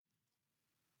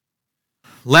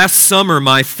Last summer,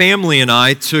 my family and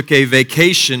I took a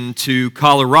vacation to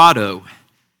Colorado.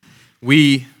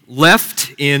 We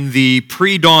left in the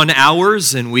pre-dawn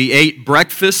hours and we ate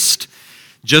breakfast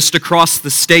just across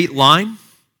the state line.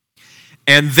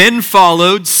 And then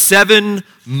followed 7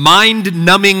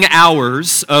 mind-numbing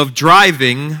hours of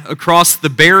driving across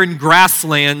the barren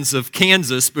grasslands of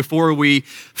Kansas before we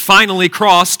finally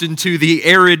crossed into the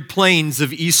arid plains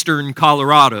of eastern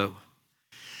Colorado.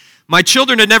 My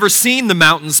children had never seen the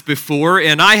mountains before,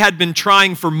 and I had been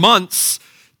trying for months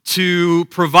to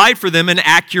provide for them an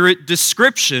accurate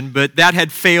description, but that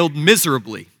had failed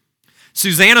miserably.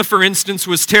 Susanna, for instance,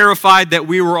 was terrified that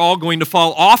we were all going to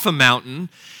fall off a mountain,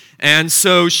 and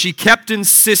so she kept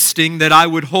insisting that I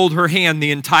would hold her hand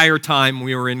the entire time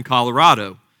we were in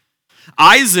Colorado.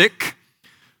 Isaac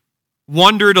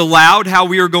wondered aloud how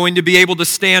we were going to be able to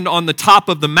stand on the top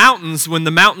of the mountains when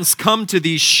the mountains come to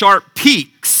these sharp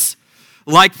peaks,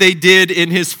 like they did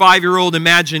in his 5-year-old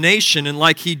imagination and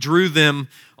like he drew them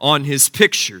on his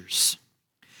pictures.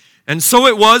 And so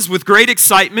it was with great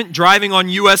excitement driving on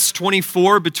US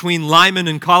 24 between Lyman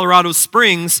and Colorado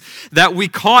Springs that we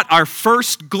caught our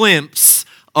first glimpse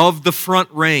of the Front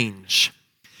Range.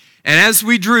 And as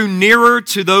we drew nearer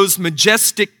to those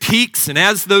majestic peaks, and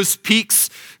as those peaks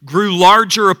grew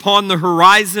larger upon the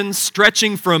horizon,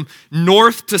 stretching from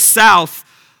north to south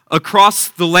across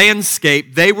the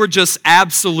landscape, they were just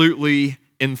absolutely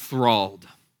enthralled.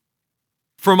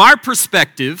 From our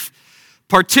perspective,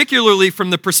 particularly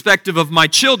from the perspective of my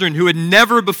children who had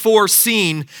never before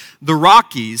seen the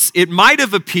Rockies, it might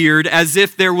have appeared as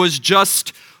if there was just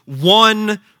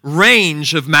one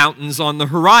range of mountains on the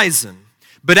horizon.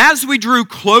 But as we drew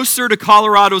closer to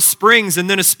Colorado Springs, and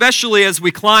then especially as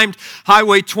we climbed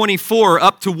Highway 24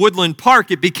 up to Woodland Park,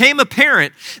 it became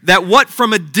apparent that what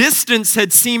from a distance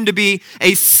had seemed to be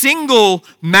a single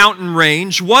mountain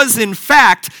range was in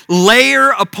fact layer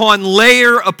upon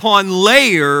layer upon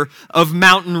layer of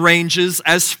mountain ranges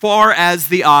as far as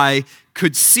the eye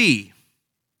could see.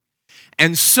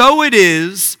 And so it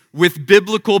is with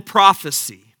biblical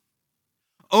prophecy.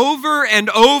 Over and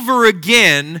over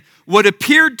again, what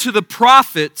appeared to the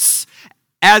prophets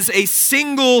as a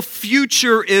single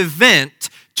future event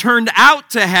turned out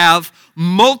to have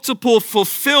multiple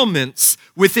fulfillments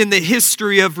within the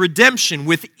history of redemption,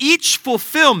 with each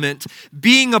fulfillment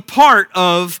being a part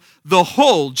of the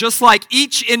whole, just like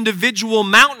each individual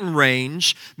mountain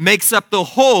range makes up the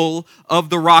whole of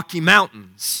the Rocky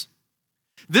Mountains.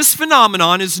 This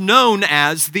phenomenon is known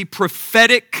as the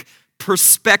prophetic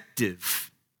perspective.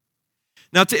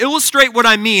 Now, to illustrate what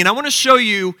I mean, I want to show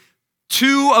you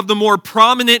 2 of the more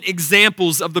prominent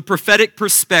examples of the prophetic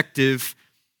perspective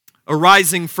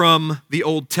arising from the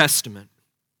Old Testament.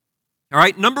 All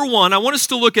right, number 1, I want us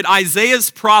to look at Isaiah's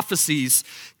prophecies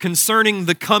concerning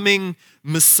the coming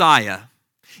Messiah.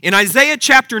 In Isaiah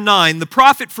chapter 9, the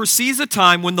prophet foresees a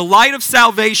time when the light of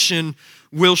salvation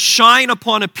will shine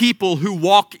upon a people who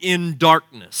walk in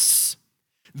darkness.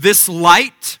 This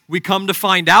light, we come to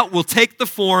find out, will take the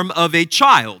form of a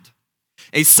child,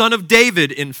 a son of David,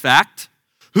 in fact,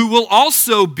 who will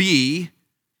also be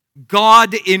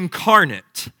God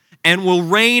incarnate and will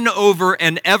reign over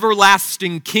an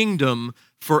everlasting kingdom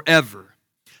forever.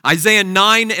 Isaiah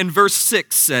 9 and verse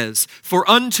 6 says, "For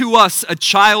unto us a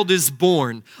child is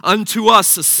born, unto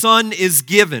us a son is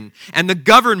given, and the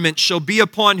government shall be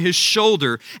upon his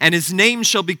shoulder, and his name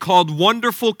shall be called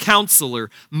Wonderful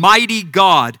Counselor, Mighty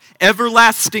God,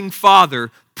 Everlasting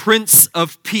Father, Prince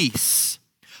of Peace.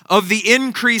 Of the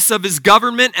increase of his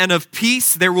government and of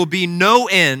peace there will be no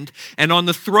end, and on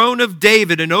the throne of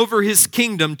David and over his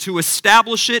kingdom to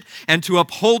establish it and to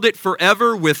uphold it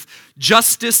forever with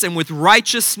justice and with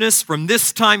righteousness from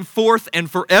this time forth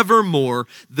and forevermore.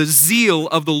 The zeal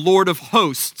of the Lord of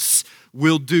hosts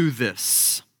will do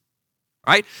this."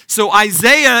 Right? So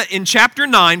Isaiah in chapter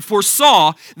 9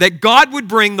 foresaw that God would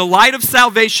bring the light of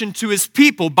salvation to his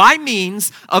people by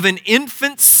means of an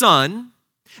infant son,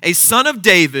 a son of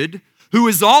David, who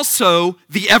is also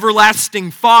the everlasting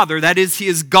Father, that is, he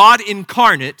is God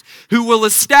incarnate, who will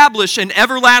establish an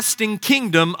everlasting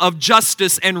kingdom of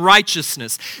justice and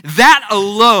righteousness. That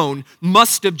alone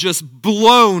must have just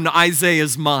blown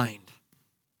Isaiah's mind.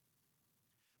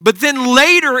 But then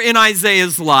later in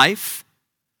Isaiah's life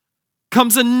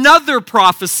comes another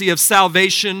prophecy of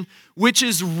salvation, which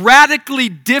is radically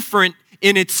different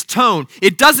in its tone.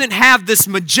 It doesn't have this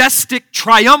majestic,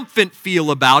 triumphant feel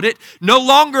about it. No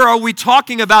longer are we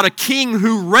talking about a king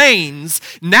who reigns.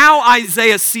 Now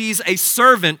Isaiah sees a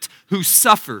servant who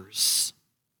suffers.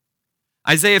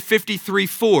 Isaiah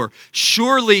 53:4,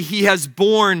 "Surely he has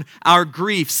borne our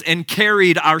griefs and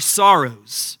carried our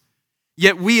sorrows.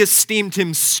 Yet we esteemed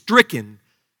him stricken,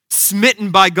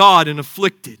 smitten by God, and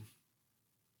afflicted.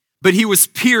 But he was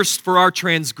pierced for our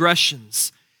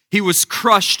transgressions. He was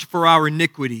crushed for our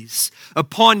iniquities.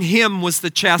 Upon him was the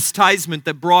chastisement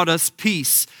that brought us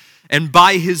peace, and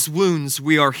by his wounds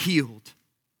we are healed.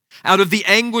 Out of the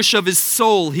anguish of his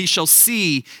soul he shall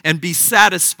see and be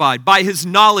satisfied. By his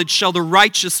knowledge shall the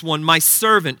righteous one, my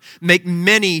servant, make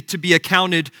many to be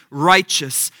accounted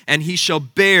righteous, and he shall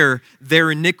bear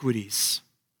their iniquities.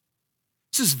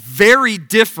 This is very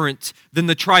different than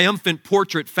the triumphant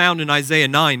portrait found in Isaiah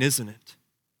 9, isn't it?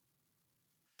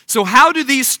 So how do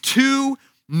these two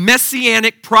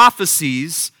messianic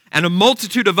prophecies and a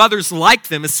multitude of others like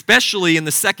them, especially in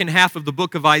the second half of the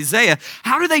book of Isaiah,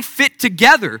 how do they fit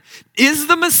together? Is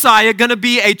the Messiah going to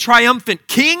be a triumphant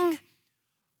king,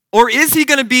 or is he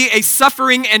going to be a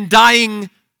suffering and dying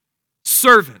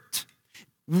servant?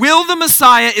 Will the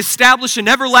Messiah establish an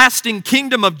everlasting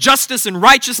kingdom of justice and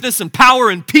righteousness and power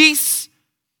and peace?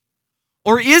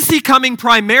 Or is he coming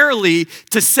primarily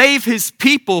to save his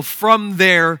people from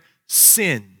their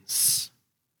sins?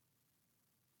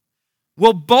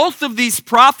 Well, both of these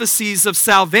prophecies of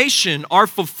salvation are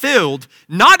fulfilled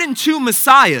not in two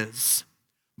Messiahs,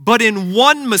 but in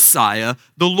one Messiah,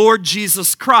 the Lord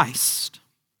Jesus Christ.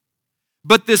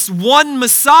 But this one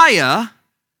Messiah,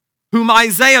 whom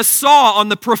Isaiah saw on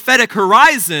the prophetic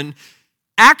horizon,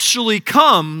 actually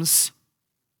comes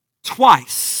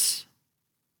twice.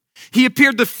 He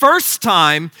appeared the first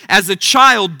time as a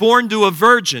child born to a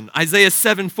virgin, Isaiah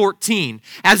 7:14,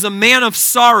 as a man of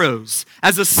sorrows,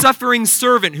 as a suffering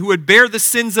servant who would bear the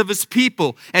sins of his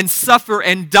people and suffer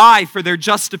and die for their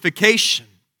justification.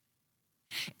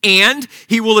 And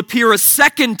he will appear a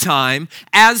second time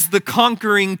as the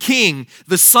conquering king,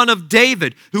 the son of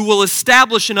David, who will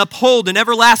establish and uphold an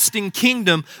everlasting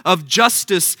kingdom of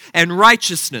justice and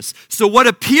righteousness. So what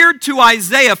appeared to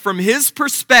Isaiah from his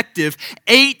perspective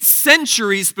 8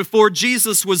 centuries before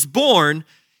Jesus was born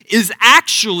is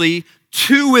actually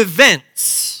two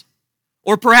events.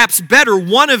 Or perhaps better,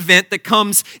 one event that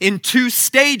comes in 2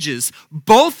 stages,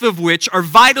 both of which are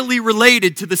vitally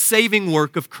related to the saving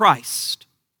work of Christ.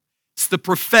 It's the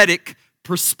prophetic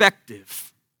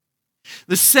perspective.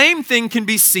 The same thing can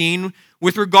be seen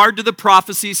with regard to the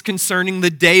prophecies concerning the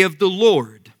day of the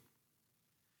Lord.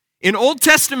 In Old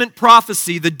Testament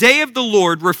prophecy, the day of the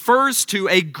Lord refers to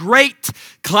a great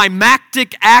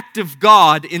climactic act of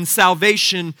God in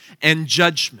salvation and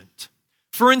judgment.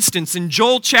 For instance, in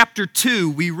Joel chapter 2,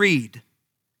 we read,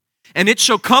 "And it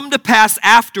shall come to pass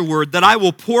afterward that I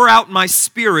will pour out my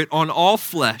spirit on all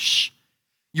flesh.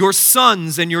 Your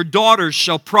sons and your daughters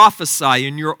shall prophesy,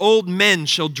 and your old men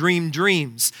shall dream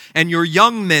dreams, and your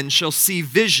young men shall see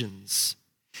visions.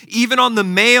 Even on the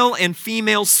male and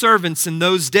female servants in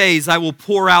those days I will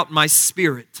pour out my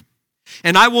spirit.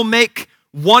 And I will make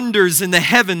wonders in the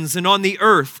heavens and on the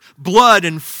earth, blood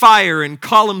and fire and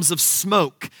columns of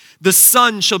smoke. The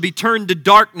sun shall be turned to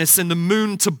darkness and the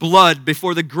moon to blood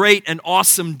before the great and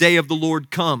awesome day of the Lord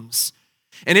comes.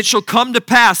 And it shall come to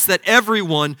pass that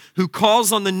everyone who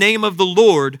calls on the name of the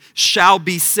Lord shall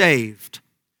be saved.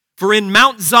 For in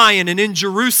Mount Zion and in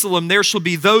Jerusalem there shall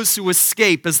be those who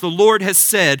escape, as the Lord has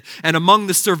said, and among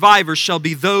the survivors shall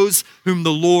be those whom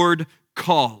the Lord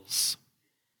calls."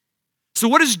 So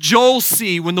what does Joel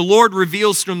see when the Lord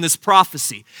reveals to him this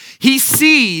prophecy? He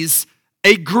sees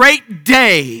a great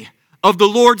day of the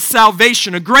Lord's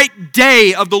salvation, a great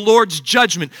day of the Lord's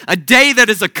judgment, a day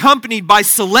that is accompanied by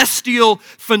celestial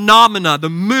phenomena. The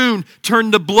moon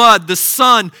turned to blood, the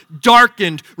sun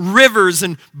darkened, rivers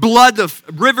of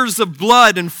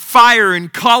blood and fire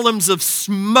and columns of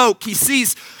smoke. He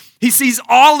sees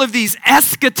all of these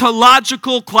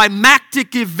eschatological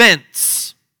climactic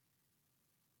events.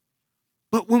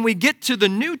 But when we get to the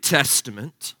New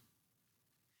Testament,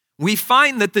 we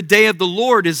find that the day of the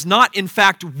Lord is not, in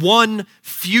fact, one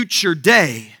future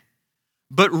day,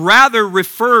 but rather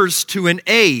refers to an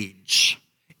age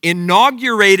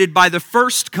inaugurated by the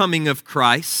first coming of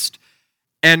Christ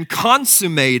and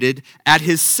consummated at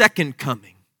his second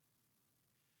coming.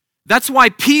 That's why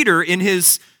Peter, in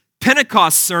his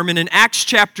Pentecost sermon in Acts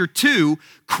chapter 2,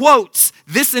 quotes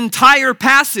this entire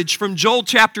passage from Joel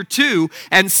chapter 2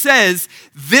 and says,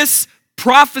 this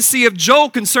prophecy of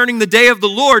Joel concerning the day of the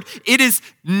Lord, it is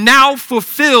now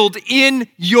fulfilled in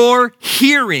your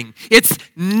hearing. It's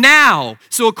now.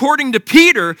 So according to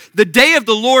Peter, the day of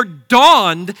the Lord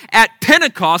dawned at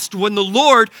Pentecost when the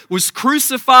Lord was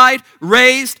crucified,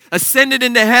 raised, ascended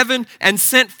into heaven, and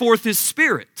sent forth his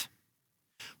Spirit.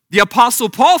 The Apostle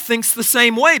Paul thinks the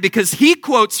same way because he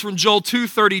quotes from Joel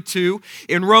 2:32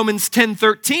 in Romans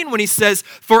 10:13 when he says,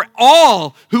 "For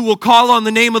all who will call on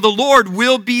the name of the Lord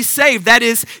will be saved." That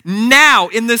is now,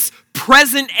 in this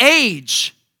present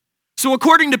age. So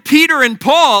according to Peter and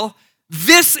Paul,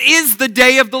 this is the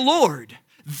day of the Lord.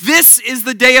 This is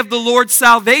the day of the Lord's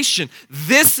salvation.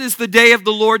 This is the day of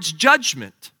the Lord's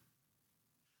judgment.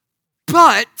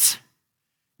 But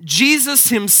Jesus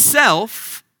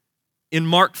himself, in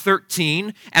Mark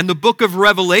 13, and the book of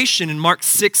Revelation in Mark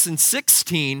 6 and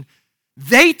 16,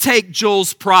 they take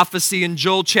Joel's prophecy in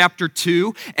Joel chapter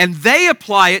 2 and they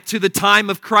apply it to the time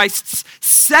of Christ's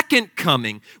second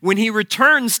coming, when he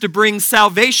returns to bring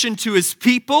salvation to his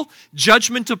people,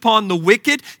 judgment upon the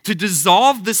wicked, to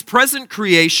dissolve this present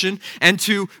creation, and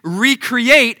to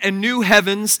recreate a new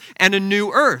heavens and a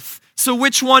new earth. So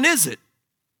which one is it?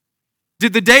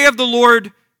 Did the day of the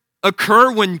Lord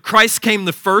occur when Christ came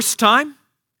the first time?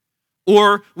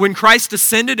 Or when Christ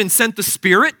ascended and sent the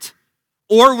Spirit?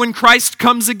 Or when Christ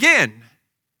comes again?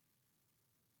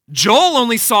 Joel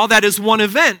only saw that as one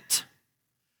event.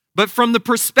 But from the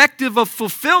perspective of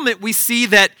fulfillment, we see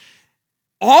that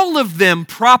all of them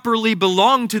properly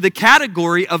belong to the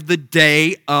category of the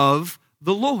day of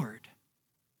the Lord.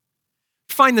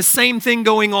 Find the same thing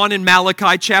going on in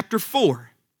Malachi chapter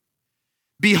 4.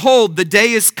 "Behold, the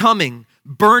day is coming,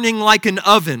 burning like an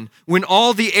oven, when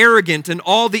all the arrogant and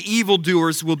all the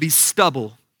evildoers will be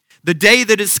stubble. The day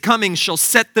that is coming shall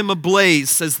set them ablaze,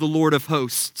 says the Lord of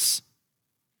hosts.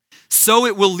 So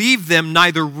it will leave them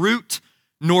neither root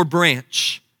nor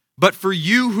branch. But for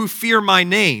you who fear my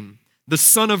name, the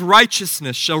Son of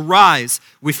Righteousness shall rise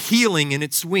with healing in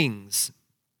its wings.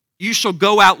 You shall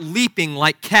go out leaping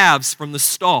like calves from the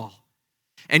stall.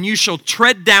 And you shall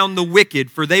tread down the wicked,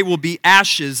 for they will be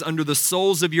ashes under the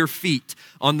soles of your feet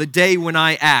on the day when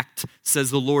I act, says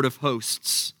the Lord of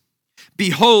hosts.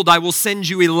 Behold, I will send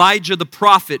you Elijah the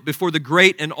prophet before the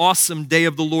great and awesome day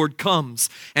of the Lord comes,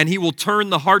 and he will turn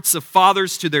the hearts of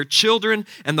fathers to their children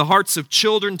and the hearts of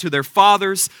children to their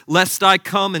fathers, lest I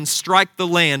come and strike the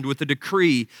land with a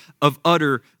decree of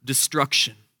utter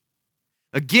destruction."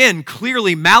 Again,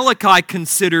 clearly Malachi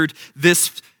considered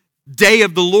this day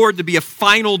of the Lord to be a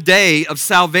final day of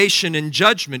salvation and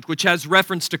judgment, which has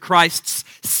reference to Christ's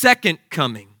second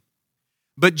coming.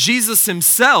 But Jesus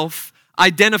himself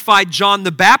identified John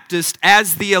the Baptist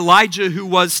as the Elijah who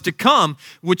was to come,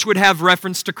 which would have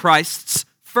reference to Christ's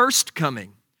first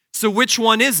coming. So which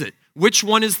one is it? Which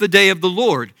one is the day of the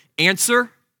Lord?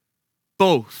 Answer: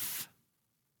 both.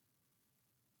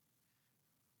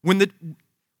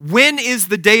 When is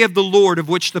the day of the Lord of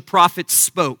which the prophets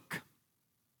spoke?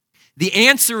 The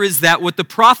answer is that what the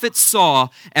prophets saw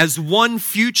as one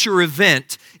future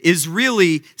event is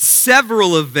really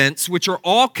several events which are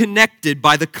all connected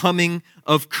by the coming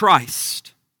of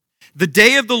Christ. The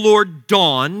day of the Lord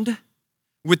dawned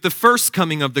with the first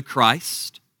coming of the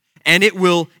Christ, and it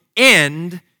will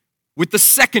end with the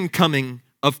second coming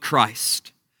of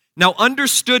Christ. Now,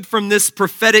 understood from this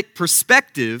prophetic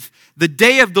perspective, the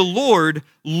day of the Lord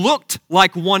looked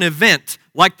like one event,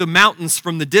 like the mountains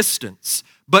from the distance.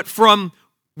 But from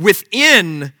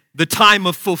within the time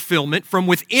of fulfillment, from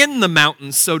within the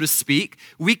mountains, so to speak,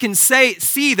 we can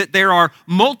see that there are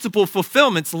multiple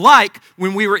fulfillments. Like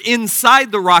when we were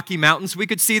inside the Rocky Mountains, we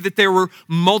could see that there were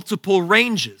multiple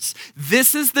ranges.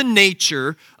 This is the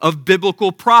nature of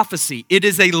biblical prophecy. It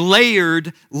is a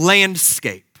layered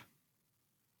landscape.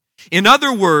 In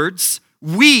other words,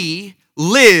 we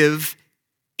live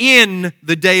in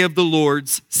the day of the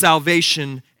Lord's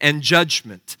salvation and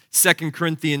judgment. 2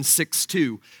 Corinthians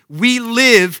 6:2. We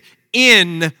live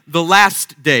in the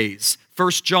last days.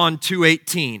 1 John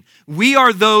 2:18. We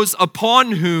are those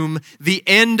upon whom the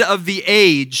end of the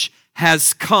age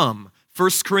has come.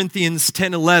 1 Corinthians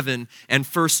 10:11 and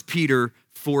 1 Peter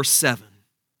 4:7.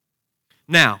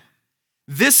 Now,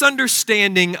 this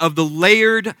understanding of the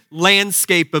layered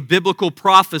landscape of biblical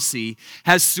prophecy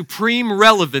has supreme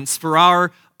relevance for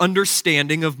our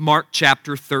understanding of Mark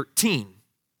chapter 13.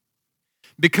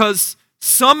 Because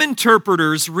some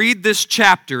interpreters read this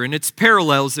chapter and its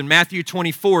parallels in Matthew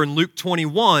 24 and Luke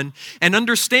 21 and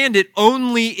understand it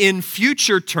only in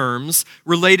future terms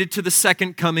related to the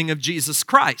second coming of Jesus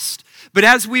Christ. But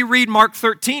as we read Mark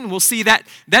 13, we'll see that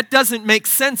that doesn't make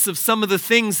sense of some of the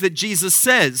things that Jesus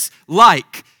says,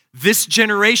 like, this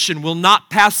generation will not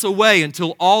pass away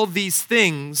until all these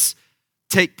things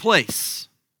take place.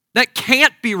 That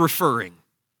can't be referring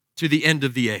to the end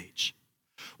of the age.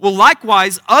 Well,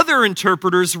 likewise, other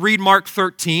interpreters read Mark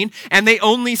 13 and they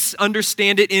only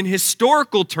understand it in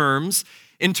historical terms,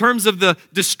 in terms of the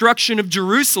destruction of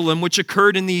Jerusalem, which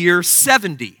occurred in the year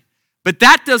 70. But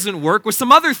that doesn't work with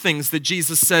some other things that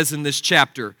Jesus says in this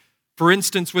chapter. For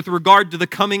instance, with regard to the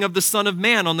coming of the Son of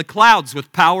Man on the clouds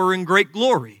with power and great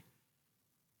glory.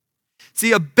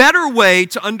 See, a better way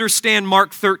to understand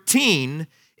Mark 13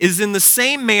 is in the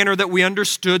same manner that we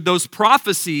understood those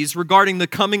prophecies regarding the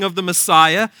coming of the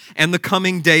Messiah and the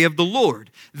coming day of the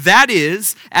Lord. That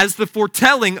is, as the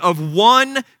foretelling of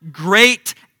one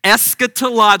great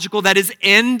eschatological, that is,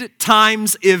 end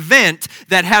times event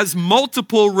that has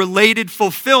multiple related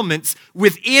fulfillments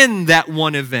within that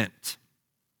one event.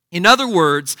 In other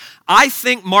words, I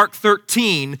think Mark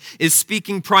 13 is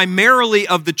speaking primarily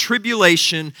of the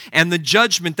tribulation and the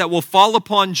judgment that will fall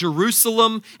upon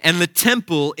Jerusalem and the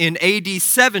temple in AD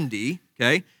 70,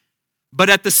 okay? But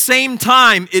at the same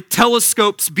time, it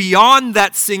telescopes beyond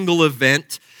that single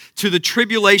event to the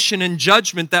tribulation and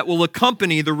judgment that will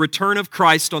accompany the return of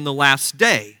Christ on the last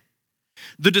day.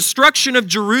 The destruction of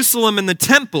Jerusalem and the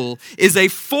temple is a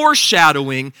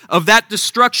foreshadowing of that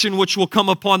destruction which will come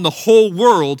upon the whole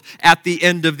world at the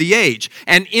end of the age.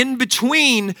 And in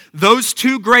between those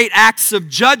two great acts of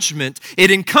judgment, it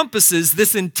encompasses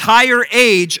this entire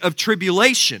age of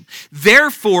tribulation.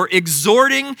 Therefore,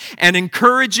 exhorting and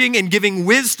encouraging and giving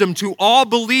wisdom to all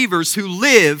believers who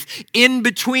live in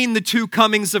between the two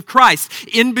comings of Christ,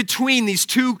 in between these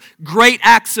two great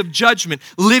acts of judgment,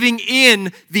 living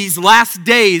in these last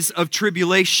days of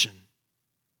tribulation.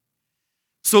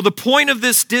 So the point of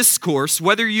this discourse,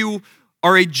 whether you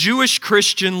are a Jewish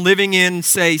Christian living in,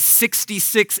 say,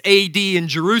 66 AD in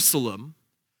Jerusalem,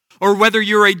 or whether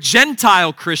you're a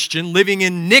Gentile Christian living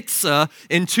in Nixa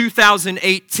in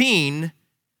 2018,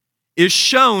 is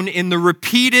shown in the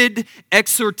repeated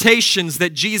exhortations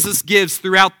that Jesus gives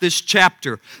throughout this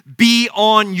chapter. Be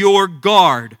on your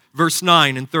guard, verse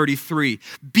 9 and 33.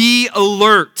 Be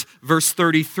alert, verse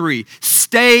 33.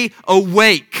 Stay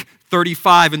awake,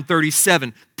 35 and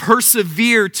 37.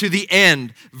 Persevere to the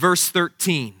end, verse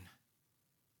 13.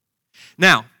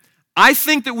 Now, I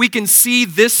think that we can see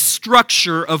this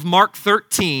structure of Mark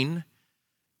 13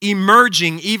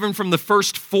 emerging even from the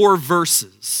first 4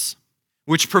 verses,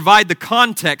 which provide the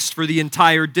context for the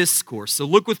entire discourse. So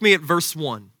look with me at verse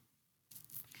 1.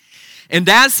 And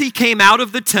as he came out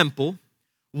of the temple,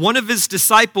 one of his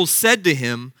disciples said to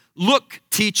him, "Look,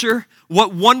 teacher,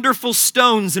 what wonderful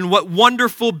stones and what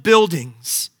wonderful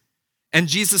buildings." And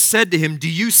Jesus said to him, "Do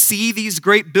you see these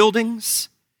great buildings?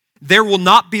 There will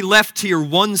not be left here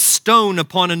one stone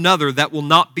upon another that will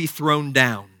not be thrown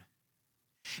down."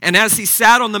 And as he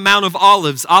sat on the Mount of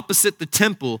Olives opposite the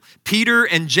temple, Peter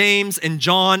and James and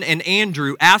John and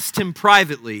Andrew asked him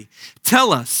privately,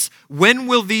 "Tell us, when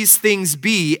will these things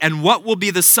be, and what will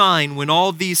be the sign when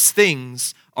all these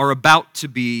things are about to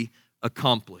be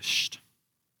accomplished?"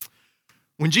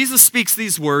 When Jesus speaks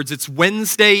these words, it's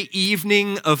Wednesday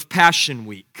evening of Passion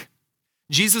Week.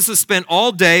 Jesus has spent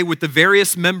all day with the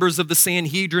various members of the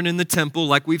Sanhedrin in the temple,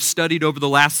 like we've studied over the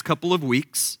last couple of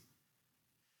weeks.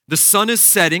 The sun is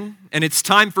setting, and it's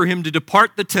time for him to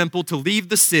depart the temple to leave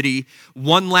the city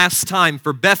one last time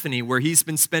for Bethany, where he's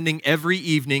been spending every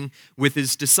evening with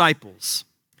his disciples.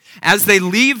 As they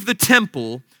leave the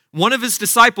temple, one of his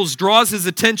disciples draws his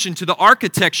attention to the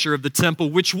architecture of the temple,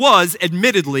 which was,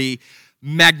 admittedly,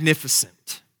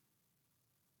 magnificent.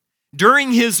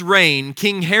 During his reign,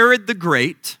 King Herod the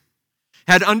Great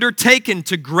had undertaken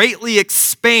to greatly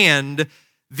expand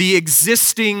the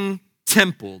existing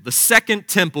temple, the second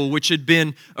temple, which had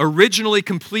been originally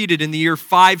completed in the year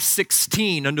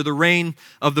 516 under the reign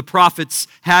of the prophets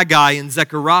Haggai and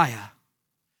Zechariah.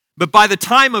 But by the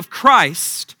time of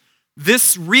Christ,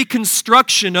 this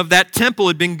reconstruction of that temple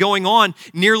had been going on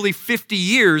nearly 50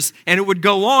 years, and it would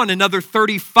go on another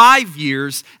 35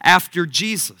 years after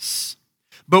Jesus.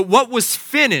 But what was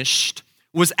finished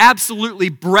was absolutely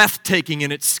breathtaking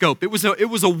in its scope. It was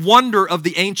a wonder of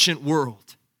the ancient world.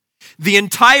 The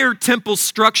entire temple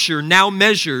structure now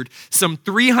measured some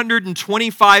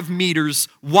 325 meters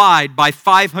wide by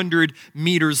 500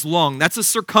 meters long. That's a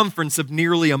circumference of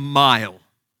nearly a mile.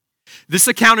 This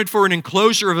accounted for an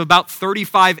enclosure of about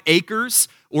 35 acres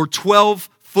or 12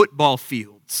 football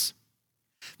fields.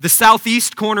 The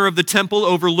southeast corner of the temple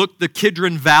overlooked the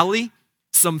Kidron Valley,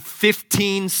 some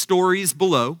 15 stories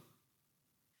below.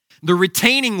 The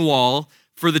retaining wall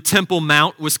for the Temple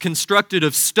Mount was constructed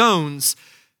of stones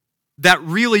that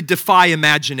really defy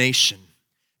imagination.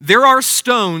 There are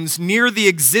stones near the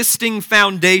existing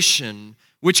foundation,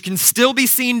 which can still be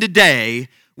seen today,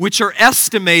 which are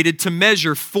estimated to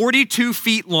measure 42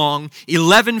 feet long,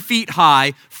 11 feet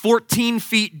high, 14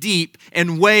 feet deep,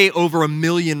 and weigh over 1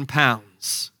 million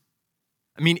pounds.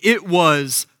 I mean, it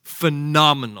was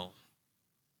phenomenal.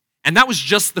 And that was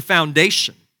just the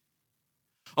foundation.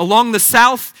 Along the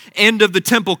south end of the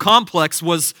temple complex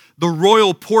was the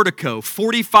royal portico,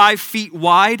 45 feet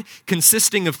wide,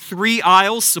 consisting of 3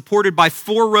 aisles supported by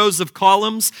 4 rows of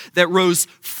columns that rose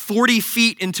 40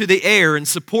 feet into the air and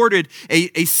supported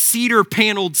a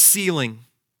cedar-paneled ceiling.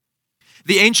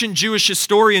 The ancient Jewish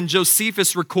historian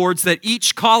Josephus records that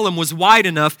each column was wide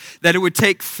enough that it would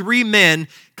take 3 men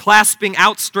clasping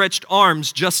outstretched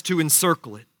arms just to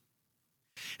encircle it.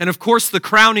 And of course, the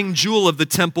crowning jewel of the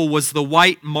temple was the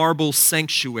white marble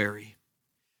sanctuary,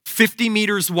 50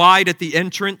 meters wide at the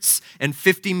entrance and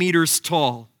 50 meters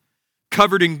tall,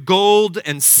 covered in gold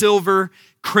and silver,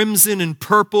 crimson and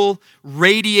purple,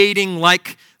 radiating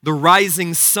like the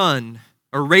rising sun,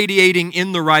 or radiating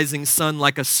in the rising sun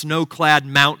like a snow-clad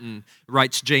mountain,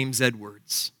 writes James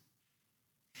Edwards.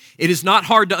 It is not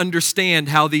hard to understand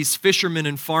how these fishermen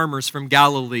and farmers from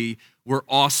Galilee were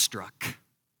awestruck.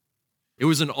 It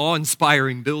was an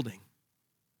awe-inspiring building.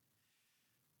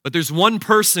 But there's one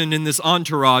person in this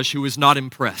entourage who was not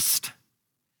impressed,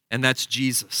 and that's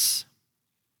Jesus.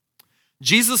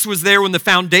 Jesus was there when the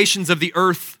foundations of the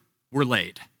earth were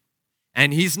laid,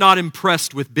 and he's not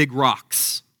impressed with big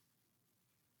rocks.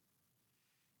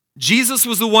 Jesus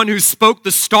was the one who spoke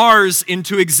the stars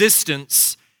into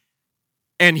existence,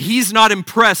 and he's not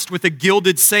impressed with a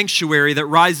gilded sanctuary that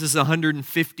rises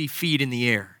 150 feet in the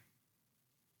air.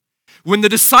 When the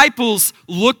disciples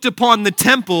looked upon the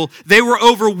temple, they were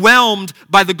overwhelmed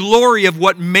by the glory of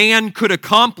what man could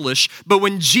accomplish. But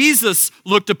when Jesus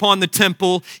looked upon the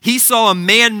temple, he saw a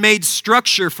man-made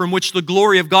structure from which the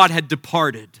glory of God had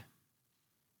departed.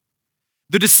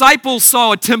 The disciples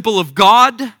saw a temple of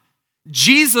God.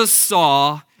 Jesus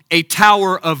saw a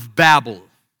Tower of Babel.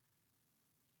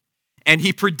 And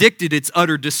he predicted its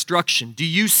utter destruction. Do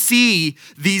you see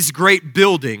these great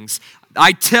buildings?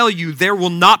 I tell you, there will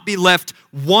not be left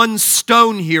one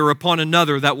stone here upon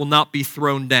another that will not be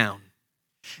thrown down.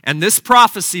 And this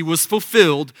prophecy was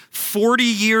fulfilled 40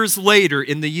 years later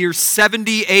in the year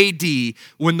 70 AD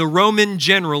when the Roman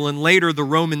general and later the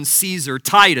Roman Caesar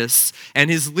Titus and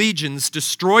his legions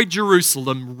destroyed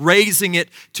Jerusalem, razing it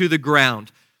to the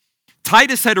ground.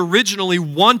 Titus had originally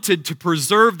wanted to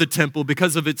preserve the temple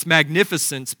because of its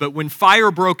magnificence, but when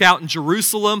fire broke out in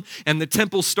Jerusalem and the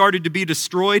temple started to be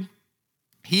destroyed,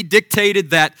 he dictated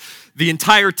that the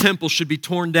entire temple should be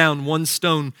torn down one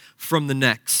stone from the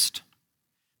next.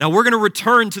 Now, we're going to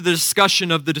return to the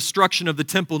discussion of the destruction of the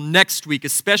temple next week,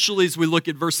 especially as we look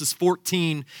at verses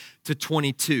 14 to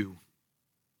 22.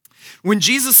 When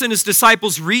Jesus and his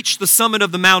disciples reach the summit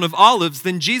of the Mount of Olives,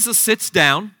 then Jesus sits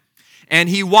down and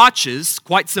he watches,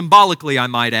 quite symbolically I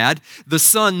might add, the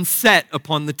sun set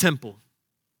upon the temple.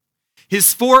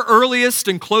 His 4 earliest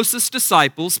and closest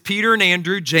disciples, Peter and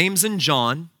Andrew, James and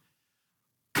John,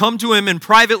 come to him and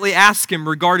privately ask him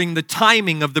regarding the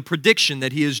timing of the prediction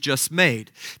that he has just made.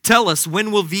 Tell us,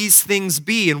 when will these things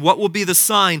be, and what will be the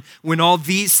sign when all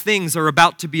these things are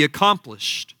about to be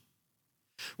accomplished?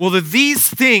 Well, these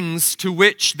things to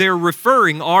which they're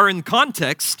referring are, in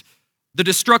context, the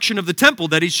destruction of the temple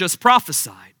that he's just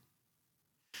prophesied.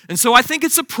 And so I think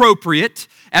it's appropriate,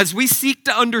 as we seek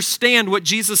to understand what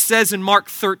Jesus says in Mark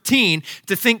 13,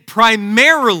 to think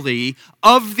primarily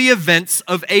of the events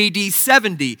of AD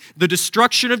 70, the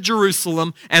destruction of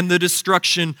Jerusalem and the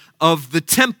destruction of the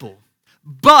temple.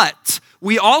 But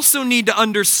we also need to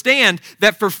understand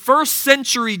that for first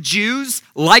century Jews,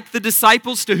 like the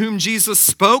disciples to whom Jesus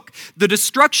spoke, the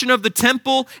destruction of the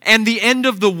temple and the end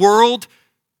of the world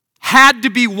had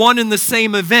to be one and the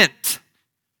same event.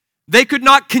 They could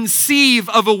not conceive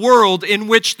of a world in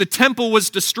which the temple was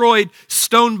destroyed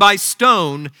stone by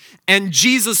stone and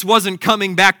Jesus wasn't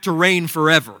coming back to reign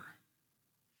forever.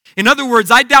 In other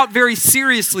words, I doubt very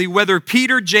seriously whether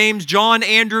Peter, James, John,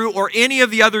 Andrew, or any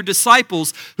of the other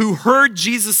disciples who heard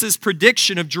Jesus'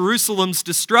 prediction of Jerusalem's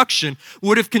destruction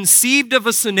would have conceived of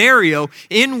a scenario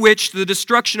in which the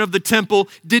destruction of the temple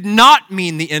did not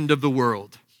mean the end of the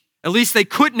world. At least they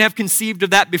couldn't have conceived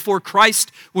of that before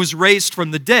Christ was raised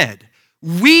from the dead.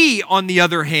 We, on the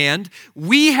other hand,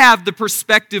 we have the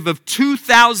perspective of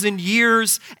 2,000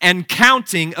 years and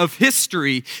counting of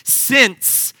history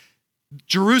since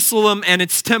Jerusalem and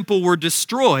its temple were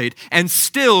destroyed, and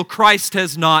still Christ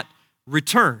has not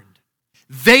returned.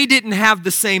 They didn't have the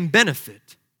same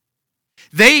benefit.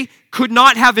 They could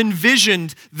not have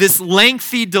envisioned this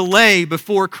lengthy delay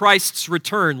before Christ's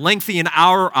return, lengthy in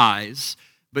our eyes,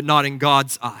 but not in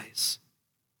God's eyes.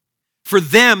 For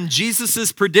them,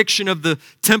 Jesus' prediction of the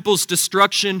temple's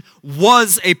destruction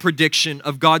was a prediction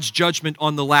of God's judgment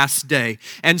on the last day.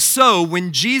 And so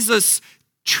when Jesus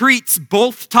treats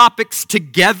both topics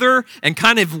together and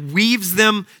kind of weaves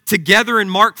them together in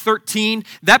Mark 13,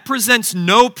 that presents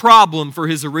no problem for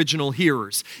his original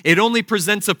hearers. It only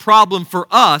presents a problem for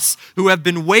us who have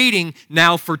been waiting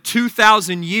now for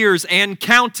 2,000 years and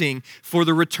counting for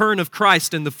the return of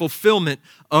Christ and the fulfillment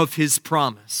of his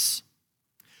promise.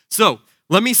 So,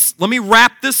 let me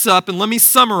wrap this up and let me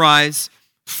summarize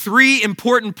 3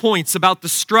 important points about the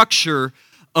structure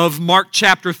of Mark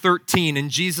chapter 13 in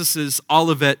Jesus'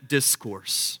 Olivet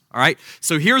Discourse. All right?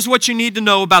 So here's what you need to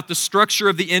know about the structure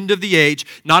of the end of the age,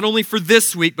 not only for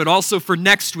this week, but also for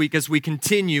next week as we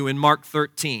continue in Mark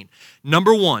 13.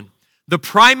 Number 1, the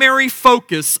primary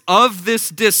focus of this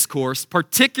discourse,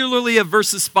 particularly of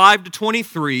verses 5 to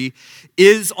 23,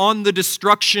 is on the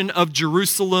destruction of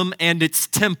Jerusalem and its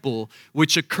temple,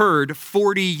 which occurred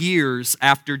 40 years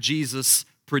after Jesus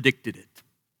predicted it.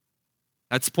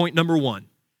 That's point number 1.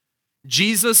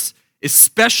 Jesus,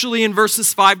 especially in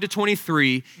verses 5 to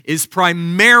 23, is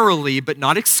primarily, but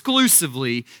not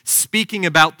exclusively, speaking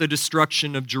about the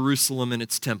destruction of Jerusalem and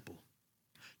its temple.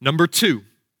 Number 2,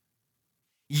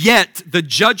 yet the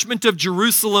judgment of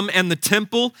Jerusalem and the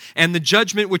temple and the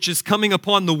judgment which is coming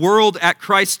upon the world at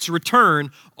Christ's return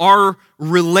are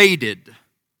related.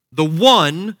 The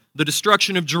one, the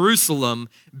destruction of Jerusalem,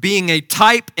 being a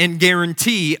type and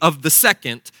guarantee of the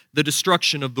second, the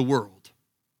destruction of the world.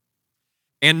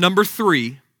 And number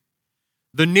 3,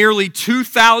 the nearly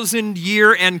 2,000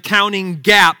 year and counting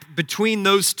gap between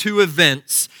those two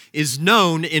events is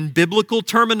known in biblical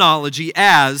terminology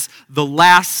as the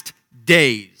last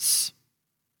days.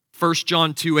 1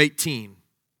 John 2:18.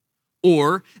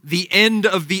 Or the end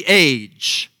of the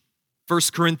age.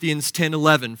 1 Corinthians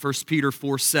 10:11, 1 Peter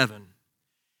 4:7.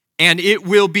 And it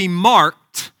will be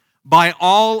marked by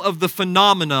all of the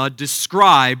phenomena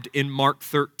described in Mark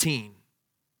 13.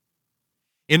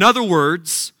 In other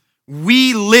words,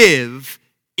 we live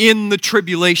in the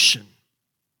tribulation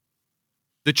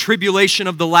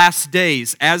of the last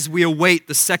days as we await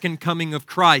the second coming of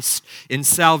Christ in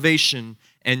salvation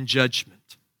and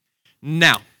judgment.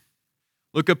 Now,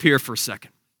 look up here for a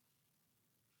second.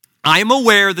 I am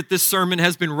aware that this sermon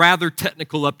has been rather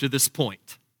technical up to this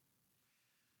point.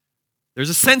 There's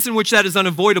a sense in which that is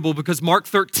unavoidable because Mark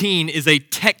 13 is a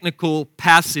technical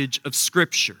passage of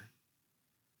Scripture.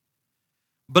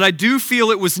 But I do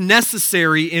feel it was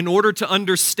necessary in order to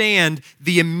understand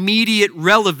the immediate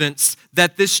relevance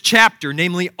that this chapter,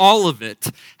 namely all of it,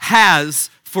 has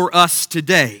for us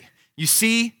today. You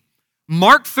see,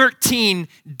 Mark 13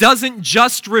 doesn't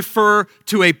just refer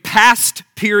to a past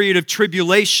period of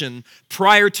tribulation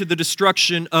prior to the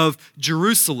destruction of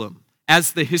Jerusalem,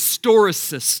 as the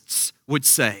historicists would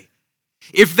say.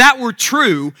 If that were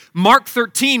true, Mark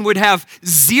 13 would have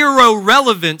zero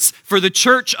relevance for the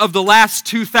church of the last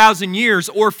 2,000 years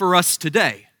or for us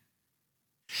today.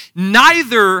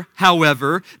 Neither,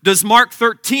 however, does Mark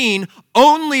 13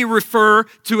 only refer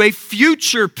to a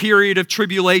future period of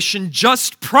tribulation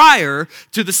just prior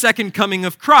to the second coming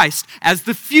of Christ, as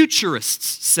the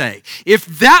futurists say. If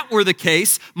that were the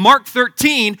case, Mark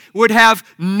 13 would have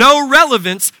no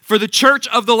relevance for the church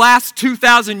of the last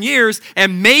 2,000 years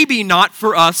and maybe not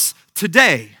for us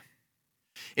today.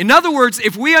 In other words,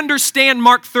 if we understand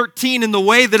Mark 13 in the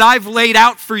way that I've laid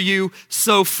out for you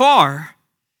so far,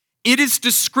 it is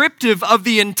descriptive of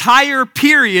the entire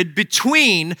period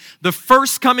between the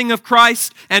first coming of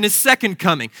Christ and his second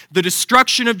coming, the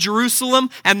destruction of Jerusalem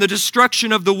and the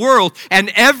destruction of the world.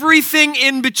 And everything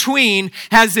in between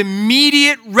has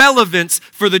immediate relevance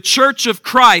for the church of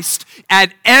Christ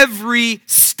at every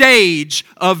stage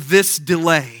of this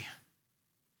delay.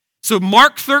 So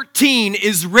Mark 13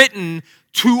 is written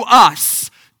to us,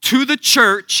 to the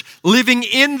church living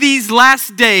in these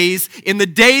last days, in the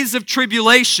days of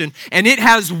tribulation, and it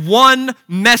has one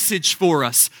message for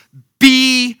us.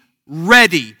 Be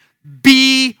ready.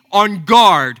 Be on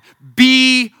guard.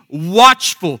 Be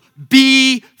watchful.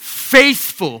 Be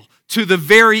faithful to the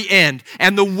very end.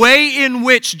 And the way in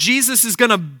which Jesus is going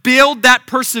to build that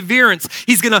perseverance,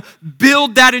 he's going to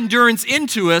build that endurance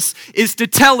into us, is to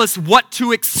tell us what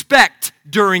to expect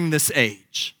during this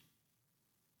age.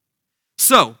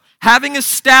 So, having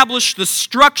established the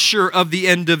structure of the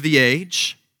end of the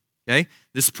age, okay,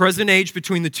 this present age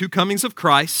between the two comings of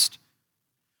Christ,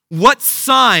 what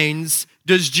signs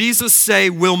does Jesus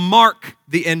say will mark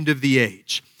the end of the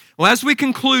age? Well, as we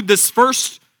conclude this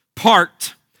first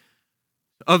part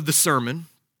of the sermon,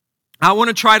 I want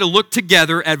to try to look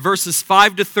together at verses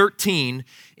 5 to 13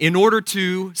 in order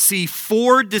to see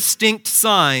 4 distinct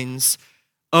signs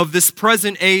of this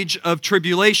present age of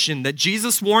tribulation that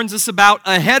Jesus warns us about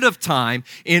ahead of time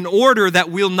in order that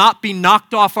we'll not be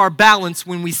knocked off our balance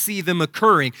when we see them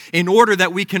occurring, in order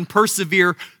that we can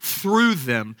persevere through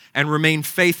them and remain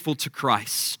faithful to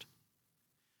Christ.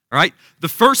 All right? The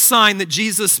first sign that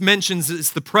Jesus mentions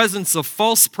is the presence of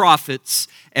false prophets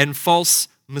and false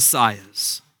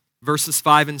messiahs. Verses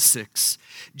 5 and 6.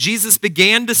 Jesus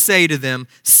began to say to them,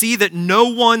 "See that no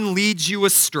one leads you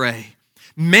astray.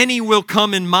 Many will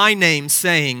come in my name,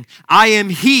 saying, 'I am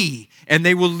he,' and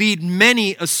they will lead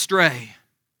many astray."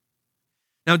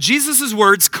 Now, Jesus'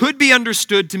 words could be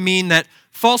understood to mean that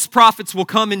false prophets will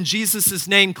come in Jesus'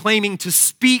 name claiming to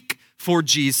speak for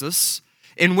Jesus,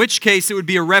 in which case it would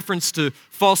be a reference to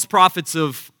false prophets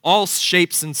of all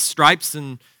shapes and stripes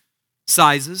and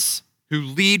sizes who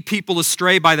lead people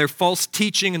astray by their false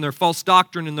teaching and their false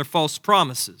doctrine and their false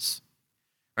promises.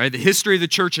 Right? The history of the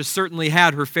church has certainly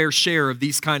had her fair share of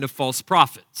these kind of false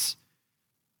prophets.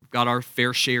 We've got our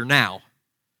fair share now.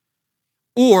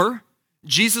 Or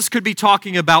Jesus could be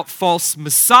talking about false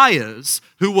messiahs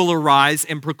who will arise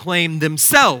and proclaim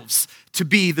themselves to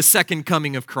be the second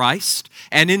coming of Christ,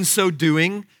 and in so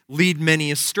doing, lead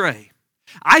many astray.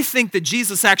 I think that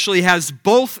Jesus actually has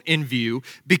both in view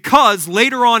because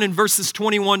later on in verses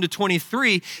 21 to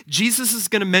 23, Jesus is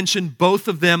going to mention both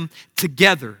of them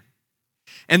together.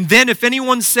 And then if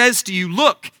anyone says to you,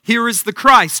 "Look, here is the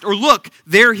Christ," or "Look,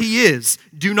 there he is,"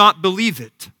 do not believe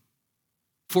it.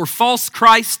 For false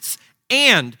Christs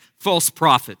and false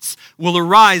prophets will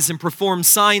arise and perform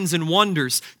signs and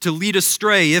wonders to lead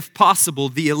astray, if possible,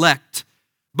 the elect.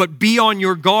 But be on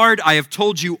your guard, I have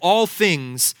told you all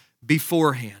things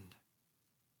beforehand.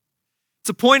 It's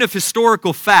a point of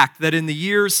historical fact that in the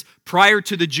years prior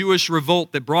to the Jewish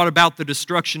revolt that brought about the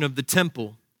destruction of the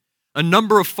temple, a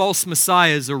number of false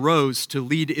messiahs arose to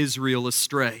lead Israel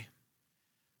astray.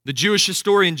 The Jewish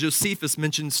historian Josephus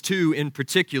mentions two in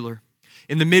particular.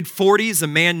 In the mid-40s, a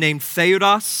man named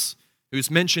Theudas, who's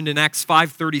mentioned in Acts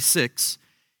 5:36,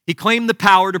 he claimed the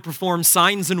power to perform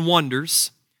signs and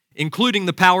wonders, including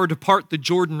the power to part the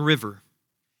Jordan River,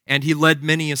 and he led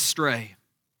many astray.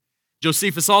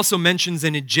 Josephus also mentions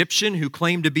an Egyptian who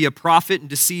claimed to be a prophet and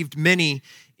deceived many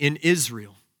in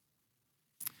Israel.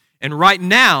 And right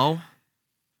now,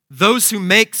 those who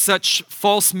make such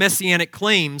false messianic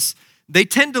claims, they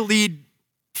tend to lead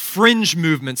fringe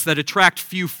movements that attract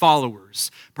few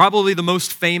followers. Probably the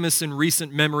most famous in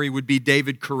recent memory would be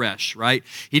David Koresh, right?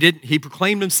 He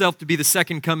proclaimed himself to be the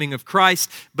second coming of Christ,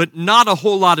 but not a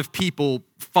whole lot of people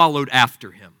followed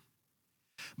after him.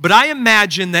 But I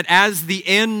imagine that as the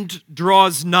end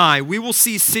draws nigh, we will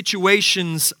see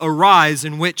situations arise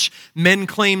in which men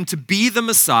claim to be the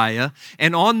Messiah,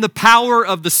 and on the power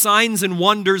of the signs and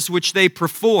wonders which they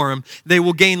perform, they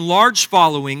will gain large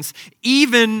followings,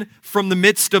 even from the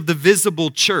midst of the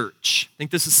visible church. I think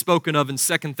this is spoken of in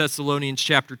 2 Thessalonians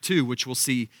chapter 2, which we'll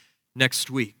see next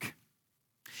week.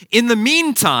 In the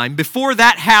meantime, before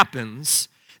that happens,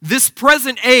 this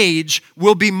present age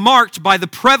will be marked by the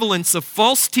prevalence of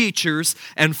false teachers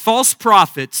and false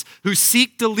prophets who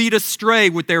seek to lead astray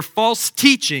with their false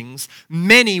teachings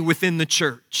many within the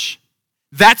church.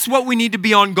 That's what we need to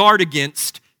be on guard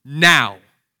against now.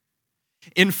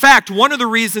 In fact, one of the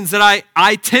reasons that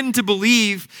I tend to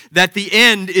believe that the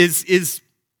end is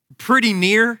pretty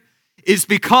near is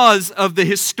because of the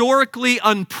historically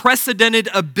unprecedented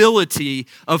ability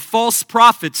of false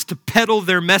prophets to peddle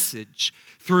their message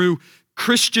through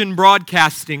Christian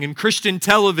broadcasting and Christian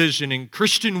television and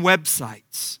Christian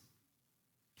websites.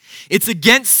 It's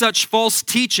against such false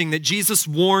teaching that Jesus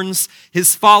warns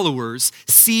his followers,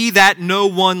 "See that no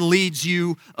one leads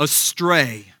you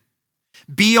astray.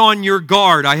 Be on your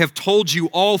guard. I have told you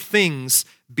all things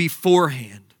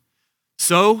beforehand."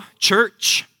 So,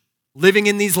 church, living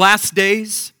in these last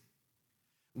days,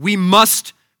 we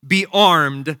must be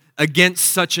armed against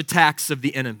such attacks of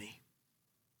the enemy.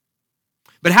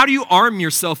 But how do you arm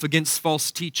yourself against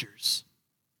false teachers?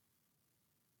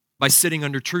 By sitting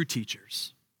under true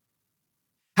teachers.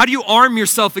 How do you arm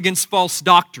yourself against false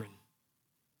doctrine?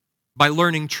 By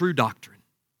learning true doctrine.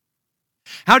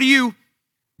 How do you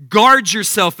guard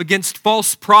yourself against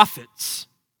false prophets?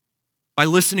 By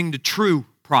listening to true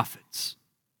prophets.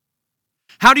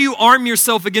 How do you arm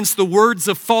yourself against the words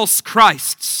of false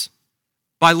Christs?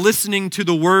 By listening to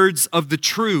the words of the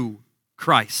true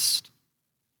Christ.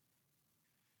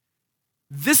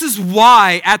 This is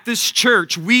why at this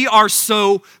church we are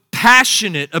so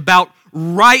passionate about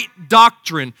right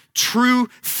doctrine, true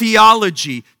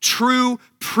theology, true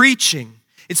preaching.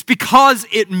 It's because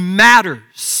it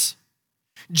matters.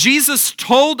 Jesus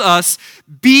told us,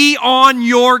 be on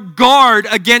your guard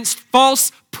against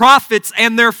false prophets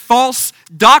and their false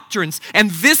doctrines.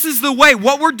 And this is the way.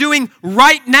 What we're doing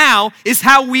right now is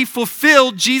how we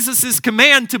fulfill Jesus'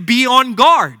 command to be on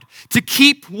guard, to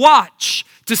keep watch,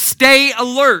 to stay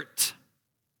alert.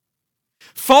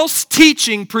 False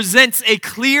teaching presents a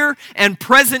clear and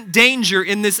present danger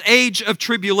in this age of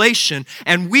tribulation,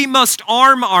 and we must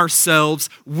arm ourselves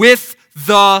with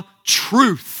the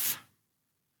truth.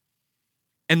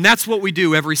 And that's what we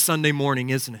do every Sunday morning,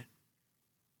 isn't it?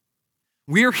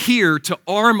 We're here to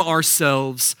arm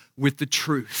ourselves with the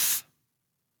truth.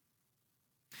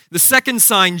 The second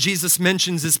sign Jesus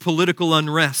mentions is political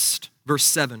unrest, verse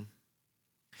 7.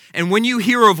 And when you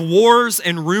hear of wars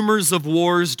and rumors of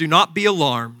wars, do not be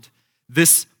alarmed.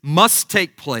 This must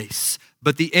take place,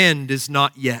 but the end is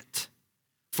not yet.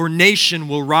 For nation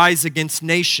will rise against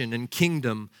nation and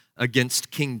kingdom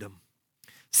against kingdom.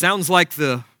 Sounds like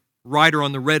the rider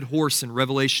on the red horse in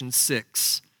Revelation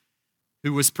 6,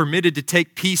 who was permitted to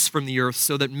take peace from the earth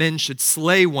so that men should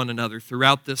slay one another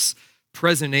throughout this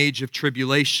present age of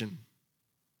tribulation.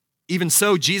 Even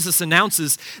so, Jesus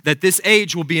announces that this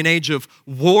age will be an age of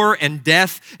war and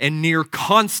death and near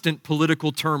constant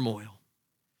political turmoil.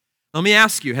 Let me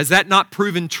ask you, has that not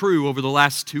proven true over the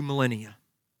last 2 millennia?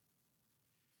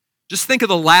 Just think of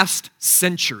the last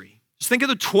century. Just think of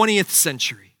the 20th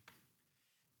century.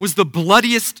 It was the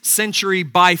bloodiest century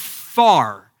by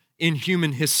far in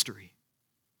human history.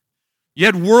 You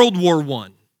had World War I,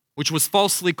 which was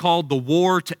falsely called the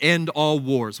war to end all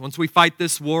wars. Once we fight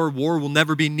this war, war will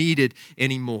never be needed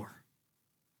anymore.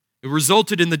 It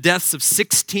resulted in the deaths of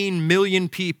 16 million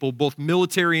people, both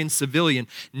military and civilian,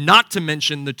 not to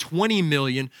mention the 20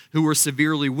 million who were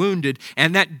severely wounded,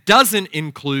 and that doesn't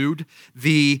include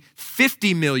the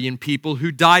 50 million people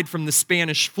who died from the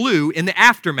Spanish flu in the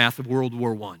aftermath of World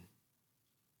War I.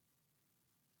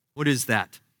 What is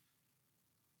that?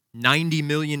 90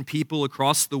 million people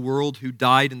across the world who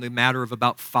died in the matter of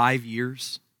about 5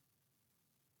 years.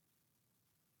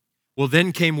 Well,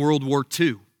 then came World War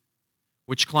II,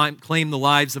 which claimed the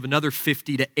lives of another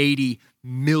 50 to 80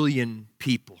 million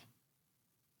people.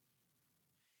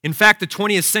 In fact, the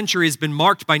 20th century has been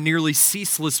marked by nearly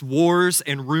ceaseless wars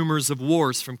and rumors of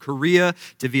wars, from Korea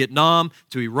to Vietnam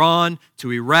to Iran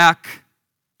to Iraq,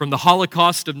 from the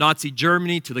Holocaust of Nazi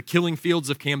Germany to the killing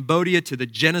fields of Cambodia to the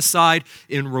genocide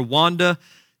in Rwanda.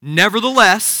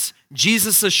 Nevertheless,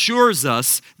 Jesus assures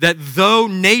us that though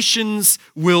nations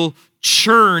will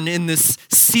churn in this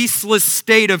ceaseless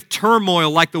state of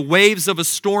turmoil like the waves of a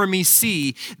stormy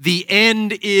sea, the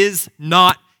end is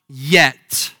not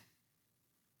yet.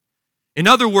 In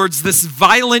other words, this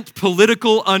violent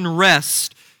political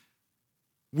unrest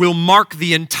will mark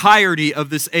the entirety of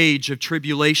this age of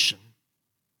tribulation.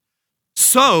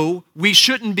 So, we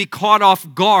shouldn't be caught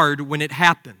off guard when it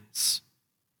happens.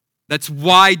 That's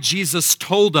why Jesus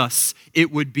told us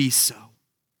it would be so.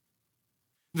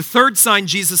 The third sign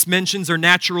Jesus mentions are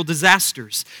natural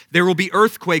disasters. There will be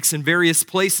earthquakes in various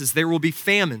places. There will be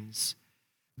famines.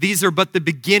 These are but the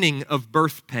beginning of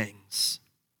birth pangs.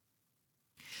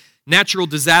 Natural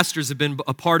disasters have been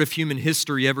a part of human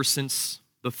history ever since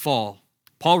the fall.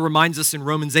 Paul reminds us in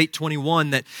Romans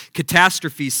 8:21 that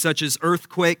catastrophes such as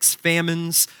earthquakes,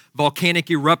 famines,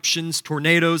 volcanic eruptions,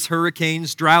 tornadoes,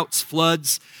 hurricanes, droughts,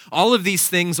 floods, all of these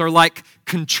things are like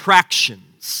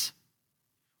contractions,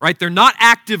 right? They're not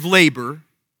active labor,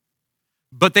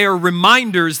 but they are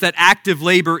reminders that active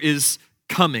labor is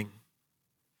coming.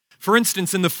 For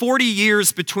instance, in the 40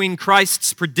 years between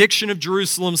Christ's prediction of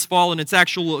Jerusalem's fall and its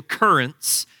actual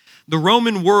occurrence, the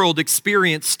Roman world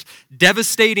experienced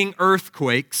devastating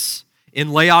earthquakes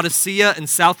in Laodicea and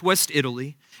southwest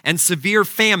Italy and severe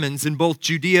famines in both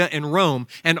Judea and Rome.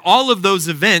 And all of those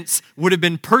events would have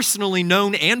been personally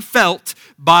known and felt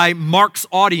by Mark's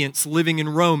audience living in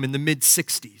Rome in the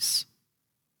mid-60s.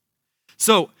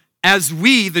 So, as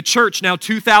we, the church, now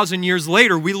 2,000 years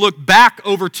later, we look back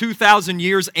over 2,000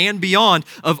 years and beyond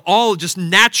of all just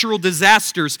natural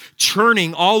disasters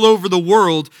churning all over the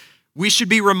world, we should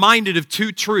be reminded of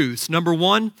two truths. Number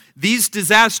one, these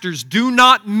disasters do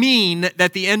not mean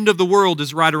that the end of the world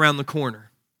is right around the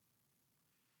corner.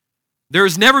 There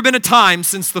has never been a time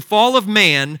since the fall of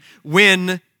man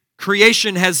when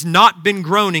creation has not been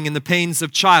groaning in the pains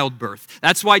of childbirth.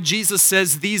 That's why Jesus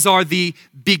says these are the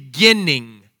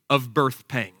beginning of birth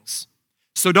pangs.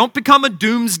 So don't become a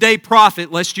doomsday prophet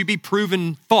lest you be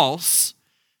proven false,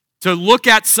 to look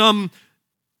at some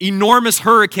enormous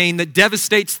hurricane that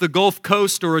devastates the Gulf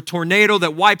Coast or a tornado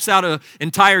that wipes out an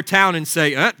entire town and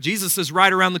say, Jesus is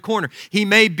right around the corner. He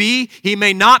may be, he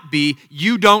may not be,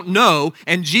 you don't know.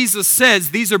 And Jesus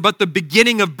says these are but the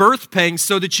beginning of birth pangs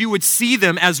so that you would see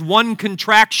them as one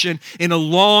contraction in a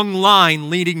long line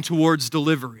leading towards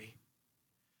delivery.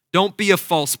 Don't be a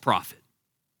false prophet.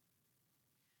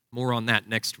 More on that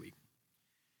next week.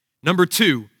 Number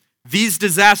 2, these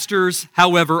disasters,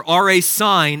 however, are a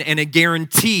sign and a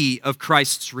guarantee of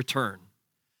Christ's return.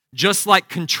 Just like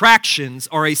contractions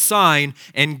are a sign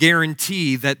and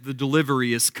guarantee that the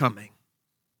delivery is coming.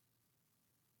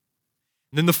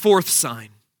 And then the 4th sign.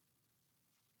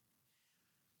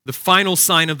 The final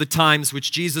sign of the times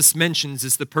which Jesus mentions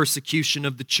is the persecution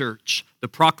of the church, the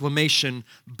proclamation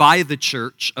by the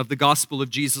church of the gospel of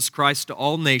Jesus Christ to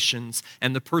all nations,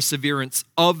 and the perseverance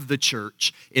of the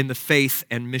church in the faith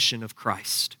and mission of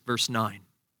Christ. Verse 9.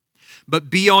 But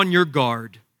be on your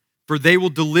guard, for they will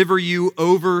deliver you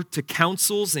over to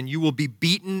councils, and you will be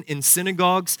beaten in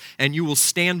synagogues, and you will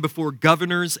stand before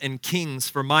governors and kings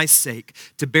for my sake,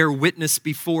 to bear witness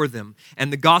before them.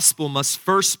 And the gospel must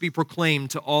first be proclaimed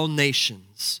to all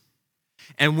nations.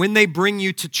 And when they bring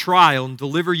you to trial and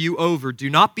deliver you over, do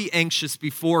not be anxious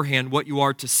beforehand what you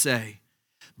are to say,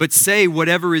 but say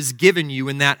whatever is given you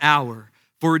in that hour,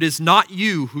 for it is not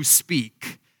you who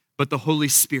speak, but the Holy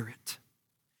Spirit.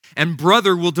 And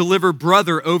brother will deliver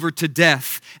brother over to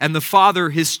death, and the father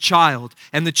his child,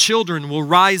 and the children will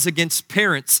rise against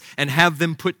parents and have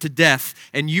them put to death.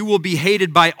 And you will be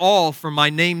hated by all for my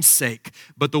name's sake,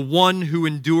 but the one who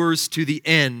endures to the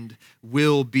end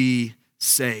will be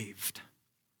saved.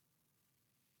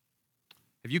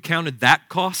 Have you counted that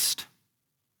cost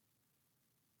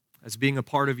as being a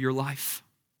part of your life?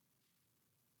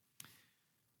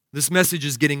 This message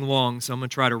is getting long, so I'm going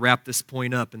to try to wrap this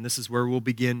point up, and this is where we'll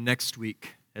begin next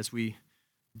week as we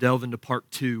delve into part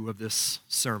 2 of this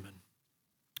sermon.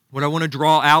 What I want to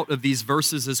draw out of these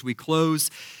verses as we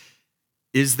close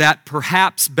is that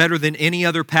perhaps better than any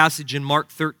other passage in Mark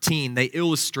 13, they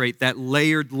illustrate that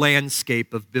layered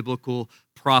landscape of biblical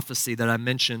prophecy that I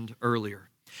mentioned earlier.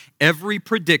 Every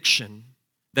prediction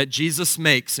that Jesus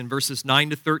makes in verses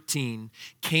 9 to 13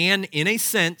 can, in a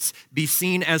sense, be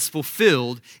seen as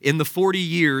fulfilled in the 40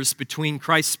 years between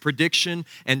Christ's prediction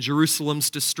and Jerusalem's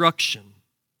destruction.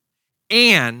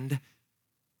 And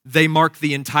they mark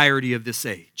the entirety of this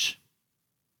age.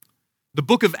 The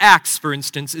book of Acts, for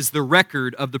instance, is the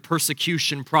record of the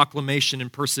persecution, proclamation,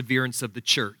 and perseverance of the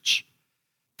church.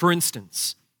 For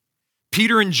instance,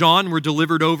 Peter and John were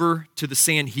delivered over to the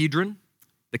Sanhedrin,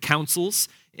 the councils,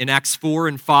 in Acts 4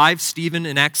 and 5, Stephen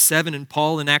in Acts 7, and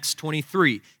Paul in Acts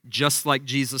 23, just like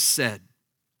Jesus said.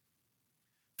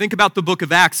 Think about the book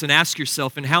of Acts and ask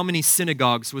yourself, in how many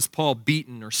synagogues was Paul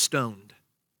beaten or stoned?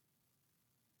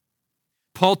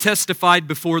 Paul testified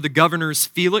before the governors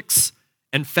Felix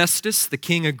and Festus, the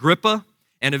king Agrippa,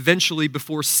 and eventually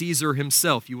before Caesar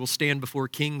himself. You will stand before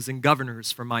kings and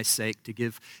governors for my sake to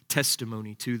give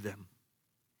testimony to them.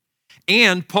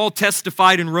 And Paul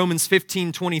testified in Romans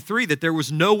 15:23 that there was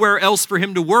nowhere else for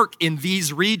him to work in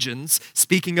these regions,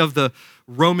 speaking of the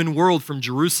Roman world from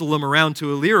Jerusalem around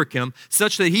to Illyricum,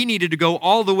 such that he needed to go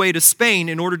all the way to Spain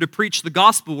in order to preach the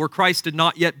gospel where Christ had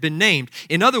not yet been named.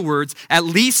 In other words, at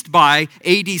least by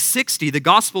AD 60, the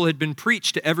gospel had been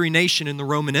preached to every nation in the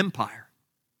Roman Empire.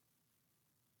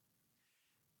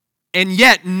 And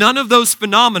yet, none of those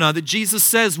phenomena that Jesus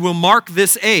says will mark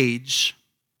this age,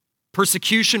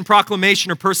 persecution,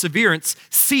 proclamation, or perseverance,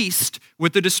 ceased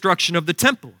with the destruction of the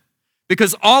temple.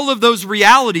 Because all of those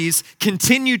realities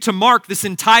continue to mark this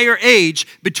entire age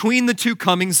between the two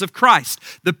comings of Christ.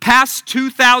 The past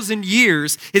 2,000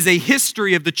 years is a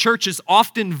history of the church's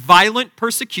often violent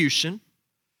persecution,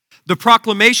 the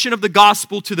proclamation of the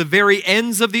gospel to the very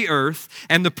ends of the earth,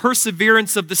 and the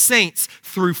perseverance of the saints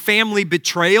through family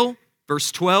betrayal, verse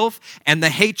 12, and the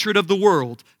hatred of the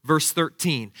world, verse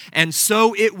 13. And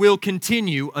so it will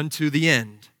continue unto the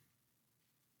end.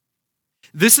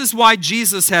 This is why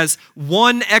Jesus has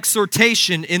one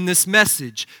exhortation in this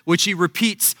message, which he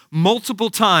repeats multiple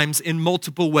times in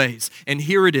multiple ways. And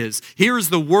here it is. Here is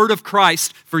the word of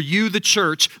Christ for you, the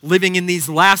church, living in these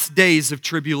last days of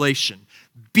tribulation.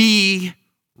 Be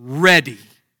ready.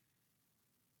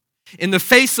 In the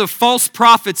face of false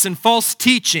prophets and false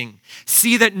teaching,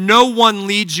 see that no one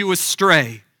leads you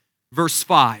astray. Verse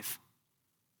 5.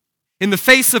 In the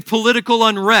face of political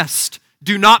unrest,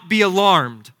 do not be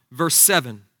alarmed. Verse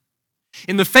 7.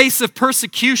 In the face of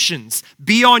persecutions,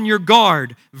 be on your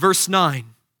guard. Verse 9.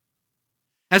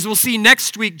 As we'll see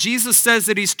next week, Jesus says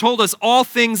that he's told us all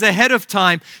things ahead of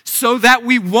time so that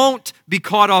we won't be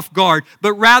caught off guard,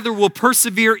 but rather will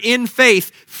persevere in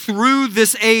faith through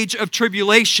this age of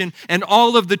tribulation and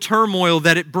all of the turmoil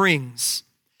that it brings.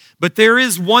 But there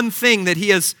is one thing that he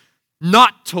has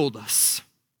not told us,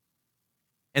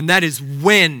 and that is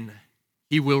when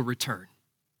he will return.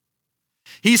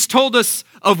 He's told us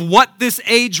of what this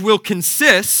age will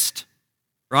consist,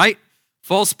 right?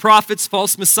 False prophets,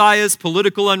 false messiahs,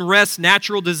 political unrest,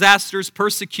 natural disasters,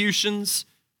 persecutions.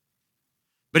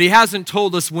 But he hasn't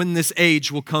told us when this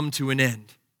age will come to an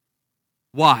end.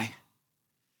 Why?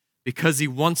 Because he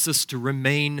wants us to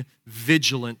remain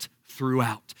vigilant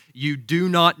throughout. You do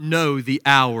not know the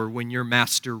hour when your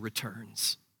master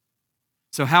returns.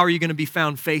 So how are you going to be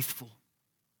found faithful?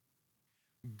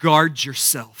 Guard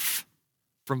yourself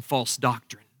from false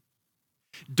doctrine.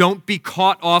 Don't be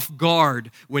caught off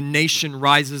guard when nation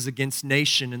rises against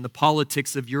nation and the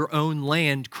politics of your own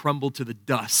land crumble to the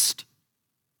dust.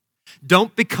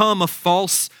 Don't become a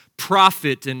false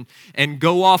prophet and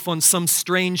go off on some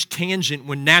strange tangent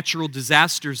when natural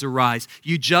disasters arise.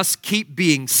 You just keep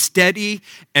being steady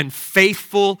and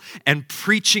faithful and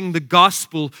preaching the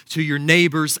gospel to your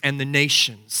neighbors and the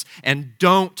nations. And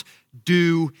don't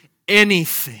do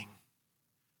anything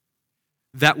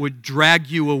that would drag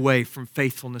you away from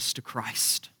faithfulness to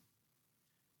Christ.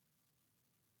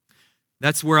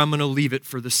 That's where I'm going to leave it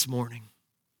for this morning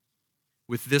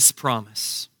with this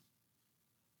promise.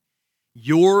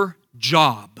 Your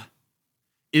job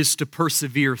is to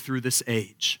persevere through this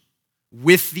age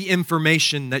with the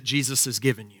information that Jesus has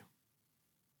given you.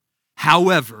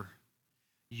 However,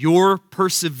 your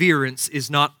perseverance is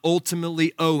not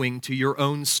ultimately owing to your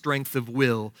own strength of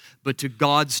will, but to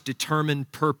God's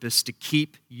determined purpose to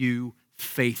keep you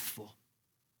faithful.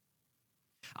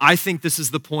 I think this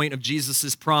is the point of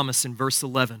Jesus' promise in verse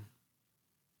 11.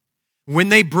 When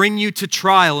they bring you to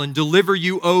trial and deliver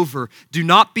you over, do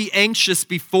not be anxious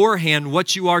beforehand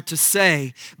what you are to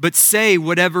say, but say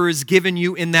whatever is given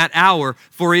you in that hour,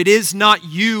 for it is not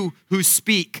you who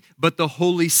speak, but the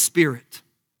Holy Spirit.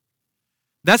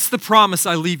 That's the promise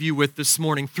I leave you with this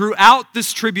morning. Throughout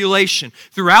this tribulation,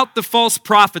 throughout the false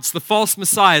prophets, the false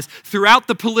messiahs, throughout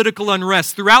the political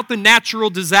unrest, throughout the natural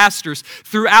disasters,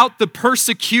 throughout the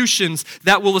persecutions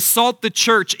that will assault the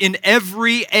church in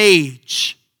every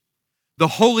age, the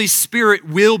Holy Spirit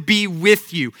will be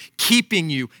with you, keeping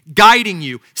you, guiding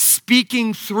you,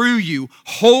 speaking through you,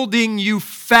 holding you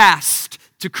fast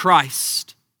to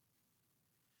Christ.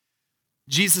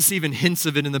 Jesus even hints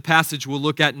of it in the passage we'll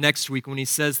look at next week when he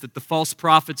says that the false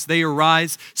prophets, they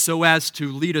arise so as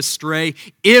to lead astray,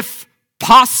 if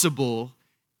possible,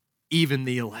 even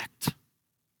the elect.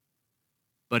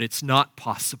 But it's not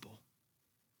possible.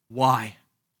 Why?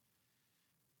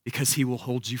 Because he will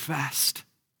hold you fast.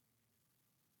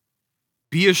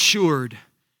 Be assured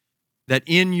that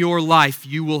in your life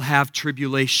you will have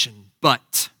tribulation,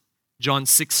 but John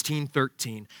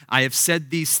 16:13, I have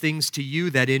said these things to you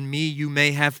that in me you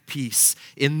may have peace.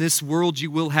 In this world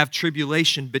you will have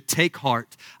tribulation, but take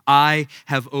heart, I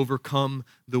have overcome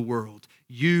the world.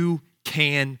 You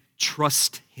can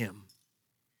trust him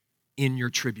in your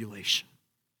tribulation.